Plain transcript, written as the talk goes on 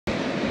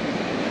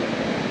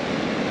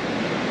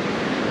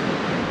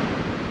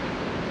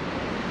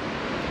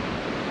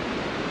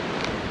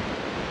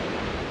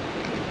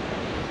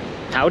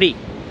Howdy,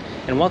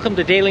 and welcome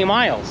to Daily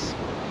Miles.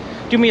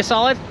 Do me a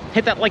solid,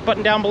 hit that like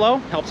button down below,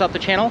 helps out the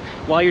channel.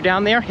 While you're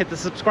down there, hit the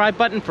subscribe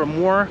button for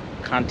more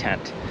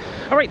content.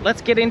 All right,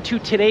 let's get into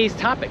today's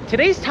topic.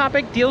 Today's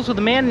topic deals with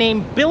a man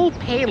named Bill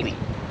Paley.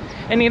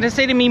 And you're gonna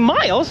say to me,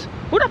 Miles,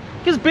 who the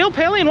f is Bill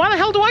Paley and why the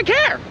hell do I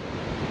care?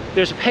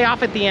 There's a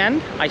payoff at the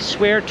end, I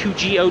swear to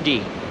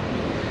God.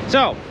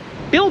 So,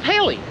 Bill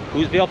Paley,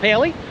 who's Bill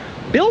Paley?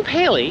 Bill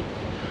Paley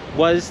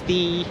was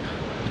the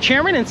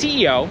chairman and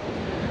CEO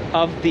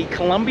of the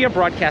Columbia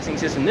Broadcasting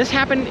System. This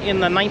happened in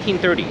the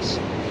 1930s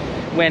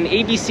when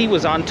ABC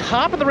was on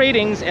top of the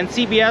ratings and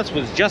CBS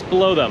was just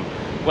below them.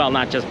 Well,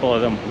 not just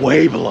below them,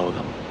 way below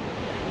them.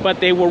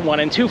 But they were 1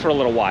 and 2 for a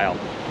little while.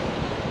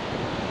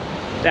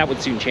 That would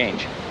soon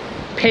change.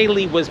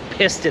 Paley was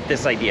pissed at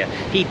this idea.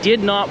 He did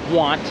not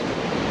want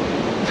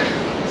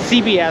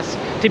CBS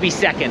to be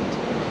second.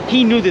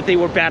 He knew that they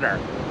were better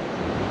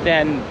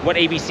than what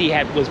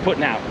ABC was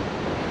putting out.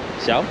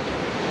 So,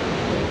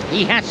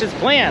 he hatched his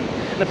plan.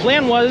 The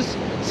plan was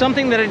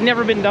something that had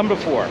never been done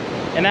before,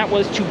 and that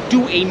was to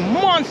do a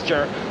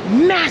monster,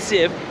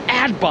 massive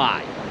ad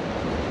buy.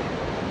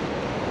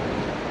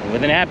 And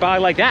with an ad buy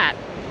like that,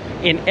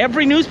 in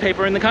every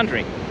newspaper in the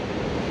country,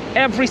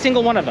 every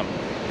single one of them,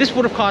 this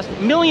would have cost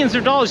millions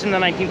of dollars in the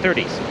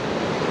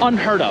 1930s.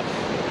 Unheard of.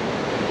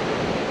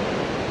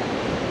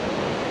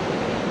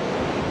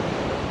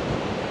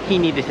 He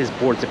needed his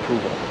board's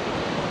approval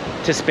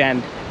to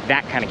spend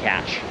that kind of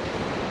cash.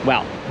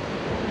 Well,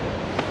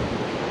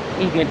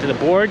 he went to the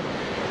board,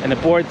 and the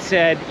board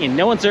said, in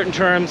no uncertain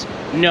terms,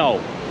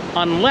 no.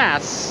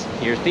 Unless,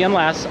 here's the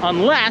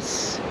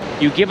unless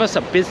you give us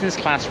a business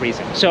class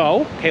reason.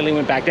 So, Paley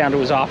went back down to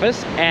his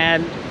office,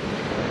 and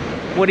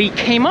what he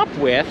came up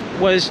with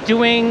was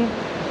doing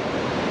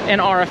an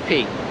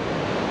RFP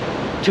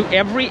to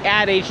every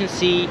ad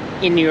agency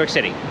in New York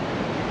City.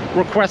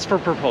 Request for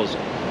proposal,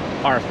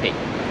 RFP.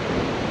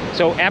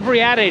 So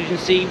every ad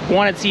agency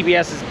wanted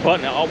CBS's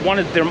button,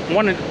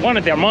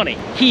 wanted their money.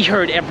 He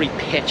heard every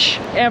pitch,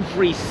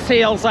 every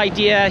sales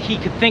idea he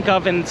could think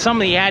of, and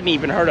some he hadn't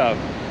even heard of.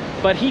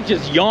 But he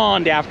just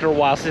yawned after a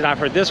while, said, I've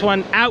heard this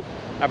one, out.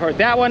 I've heard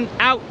that one,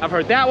 out. I've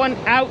heard that one,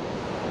 out.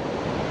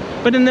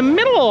 But in the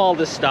middle of all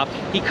this stuff,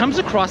 he comes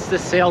across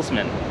this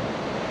salesman.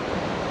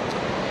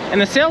 And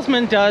the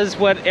salesman does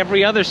what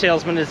every other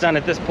salesman has done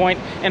at this point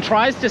and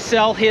tries to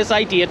sell his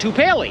idea to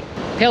Paley.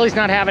 Paley's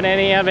not having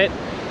any of it,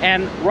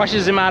 and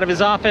rushes him out of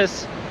his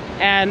office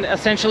and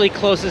essentially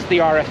closes the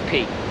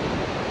RFP.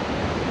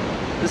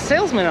 The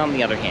salesman, on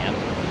the other hand,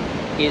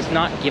 is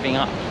not giving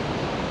up.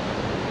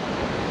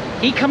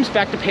 He comes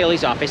back to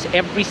Paley's office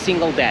every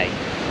single day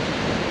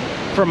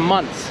for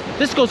months.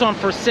 This goes on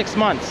for 6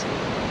 months.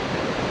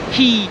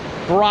 He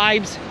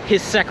bribes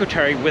his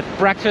secretary with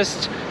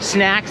breakfast,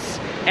 snacks,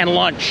 and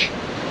lunch.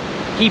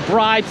 He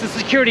bribes the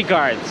security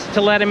guards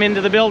to let him into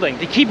the building,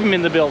 to keep him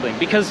in the building,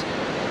 because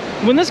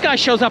when this guy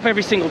shows up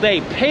every single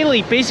day,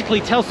 Paley basically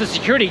tells the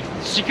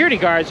security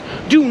guards,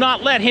 do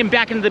not let him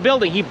back into the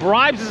building. He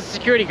bribes the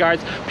security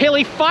guards.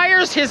 Paley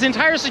fires his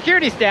entire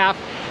security staff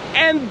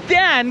and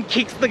then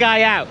kicks the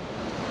guy out.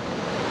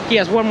 He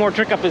has one more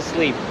trick up his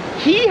sleeve.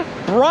 He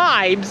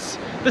bribes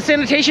the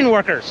sanitation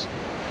workers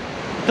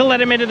to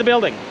let him into the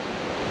building.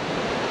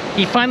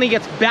 He finally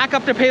gets back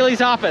up to Paley's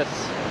office.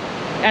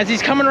 As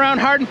he's coming around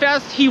hard and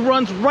fast, he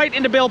runs right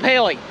into Bill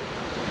Paley.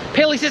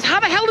 Paley says, how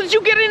the hell did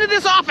you get into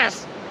this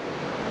office?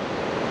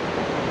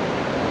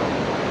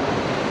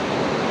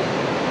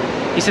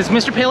 He says,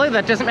 Mr. Paley,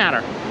 that doesn't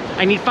matter.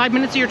 I need 5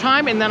 minutes of your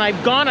time, and then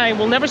I've gone. I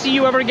will never see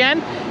you ever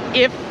again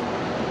if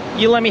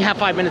you let me have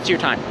 5 minutes of your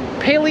time.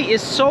 Paley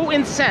is so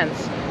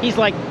incensed, he's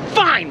like,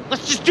 fine,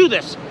 let's just do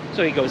this.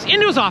 So he goes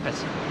into his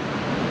office.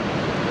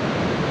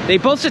 They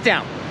both sit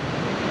down.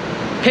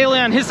 Paley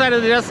on his side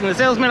of the desk and the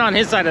salesman on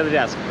his side of the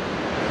desk.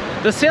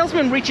 The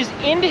salesman reaches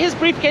into his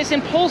briefcase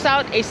and pulls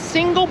out a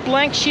single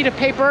blank sheet of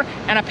paper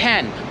and a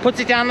pen, puts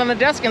it down on the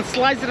desk and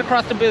slides it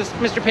across to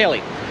Mr.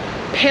 Paley.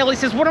 Paley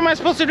says, what am I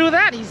supposed to do with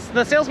that?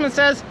 The salesman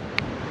says,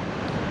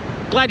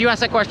 glad you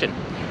asked that question.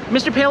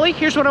 Mr. Paley,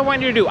 here's what I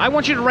want you to do. I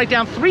want you to write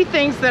down 3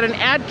 things that an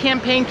ad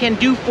campaign can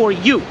do for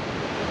you.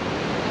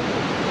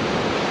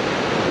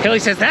 Paley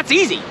says, that's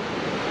easy.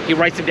 He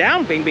writes them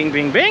down, bing, bing,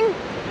 bing, bing.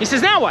 He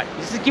says, now what?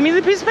 He says, give me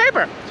the piece of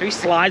paper. So he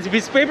slides the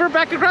piece of paper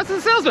back across to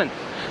the salesman.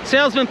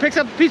 Salesman picks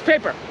up the piece of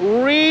paper,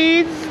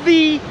 reads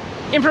the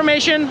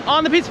information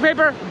on the piece of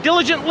paper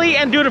diligently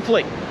and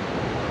dutifully.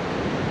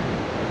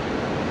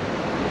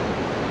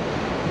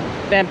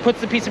 Then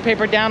puts the piece of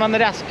paper down on the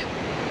desk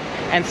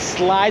and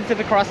slides it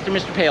across to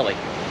Mr. Paley.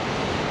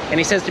 And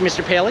he says to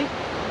Mr. Paley,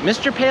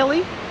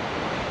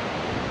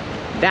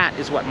 that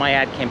is what my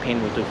ad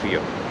campaign will do for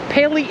you.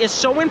 Paley is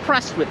so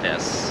impressed with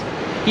this,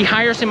 he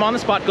hires him on the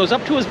spot, goes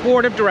up to his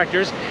board of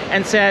directors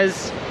and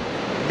says,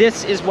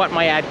 this is what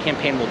my ad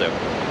campaign will do.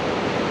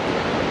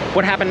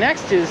 What happened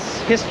next is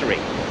history.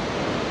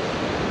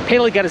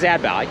 Paley got his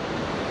ad buy,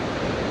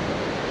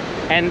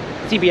 and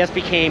CBS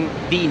became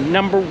the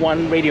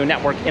 #1 radio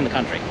network in the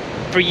country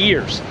for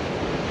years.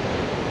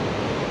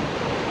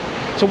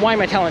 So why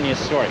am I telling you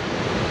this story?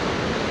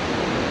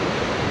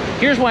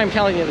 Here's why I'm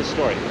telling you this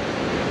story.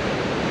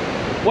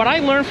 What I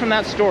learned from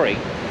that story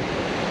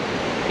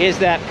is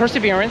that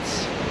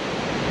perseverance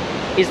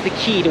is the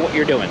key to what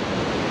you're doing.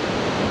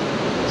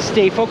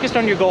 Stay focused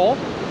on your goal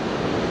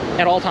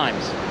at all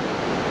times.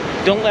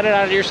 Don't let it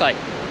out of your sight.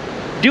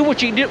 Do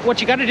what you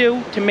got to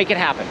do to make it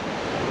happen.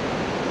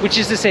 Which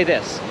is to say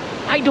this: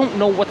 I don't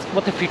know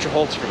what the future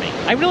holds for me.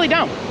 I really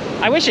don't.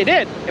 I wish I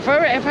did. If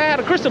I had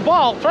a crystal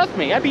ball, trust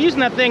me, I'd be using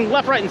that thing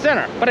left, right, and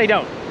center. But I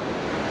don't.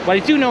 What I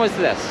do know is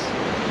this: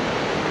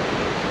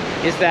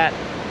 is that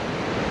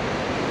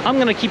I'm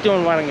gonna keep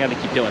doing what I'm gonna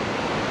keep doing,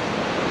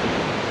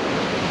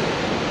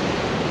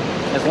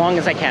 as long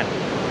as I can.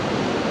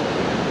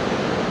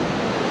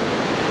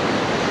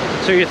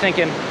 So you're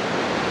thinking,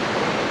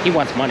 he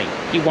wants money.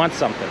 He wants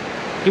something.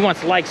 He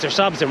wants likes or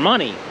subs or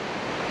money.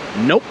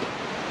 Nope.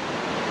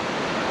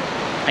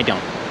 I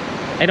don't.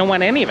 I don't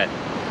want any of it.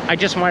 I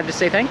just wanted to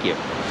say thank you.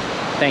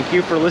 Thank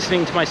you for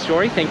listening to my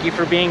story. Thank you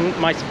for being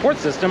my support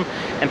system.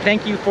 And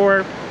thank you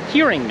for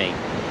hearing me.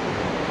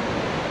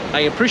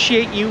 I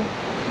appreciate you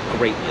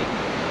greatly.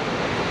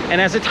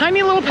 And as a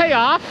tiny little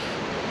payoff,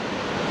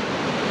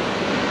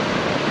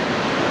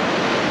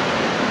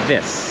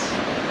 this.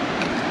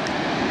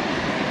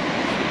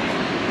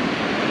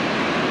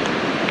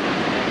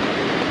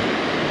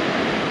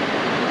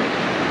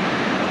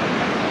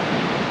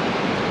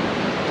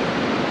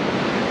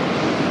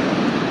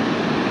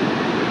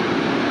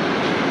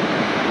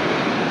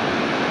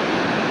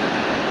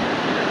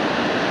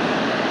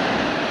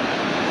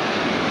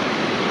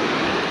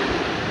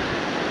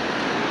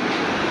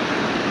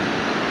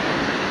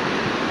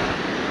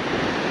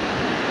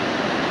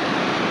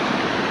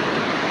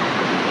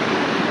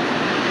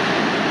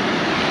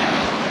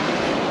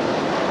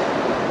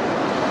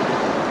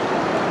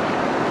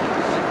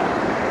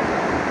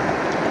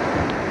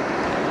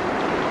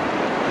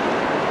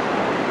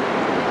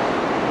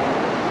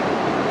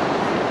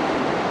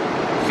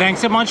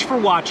 Thanks so much for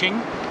watching.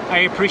 I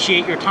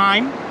appreciate your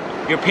time,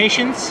 your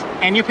patience,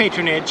 and your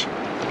patronage.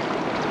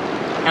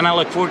 And I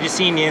look forward to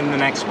seeing you in the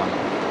next one.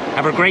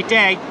 Have a great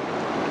day.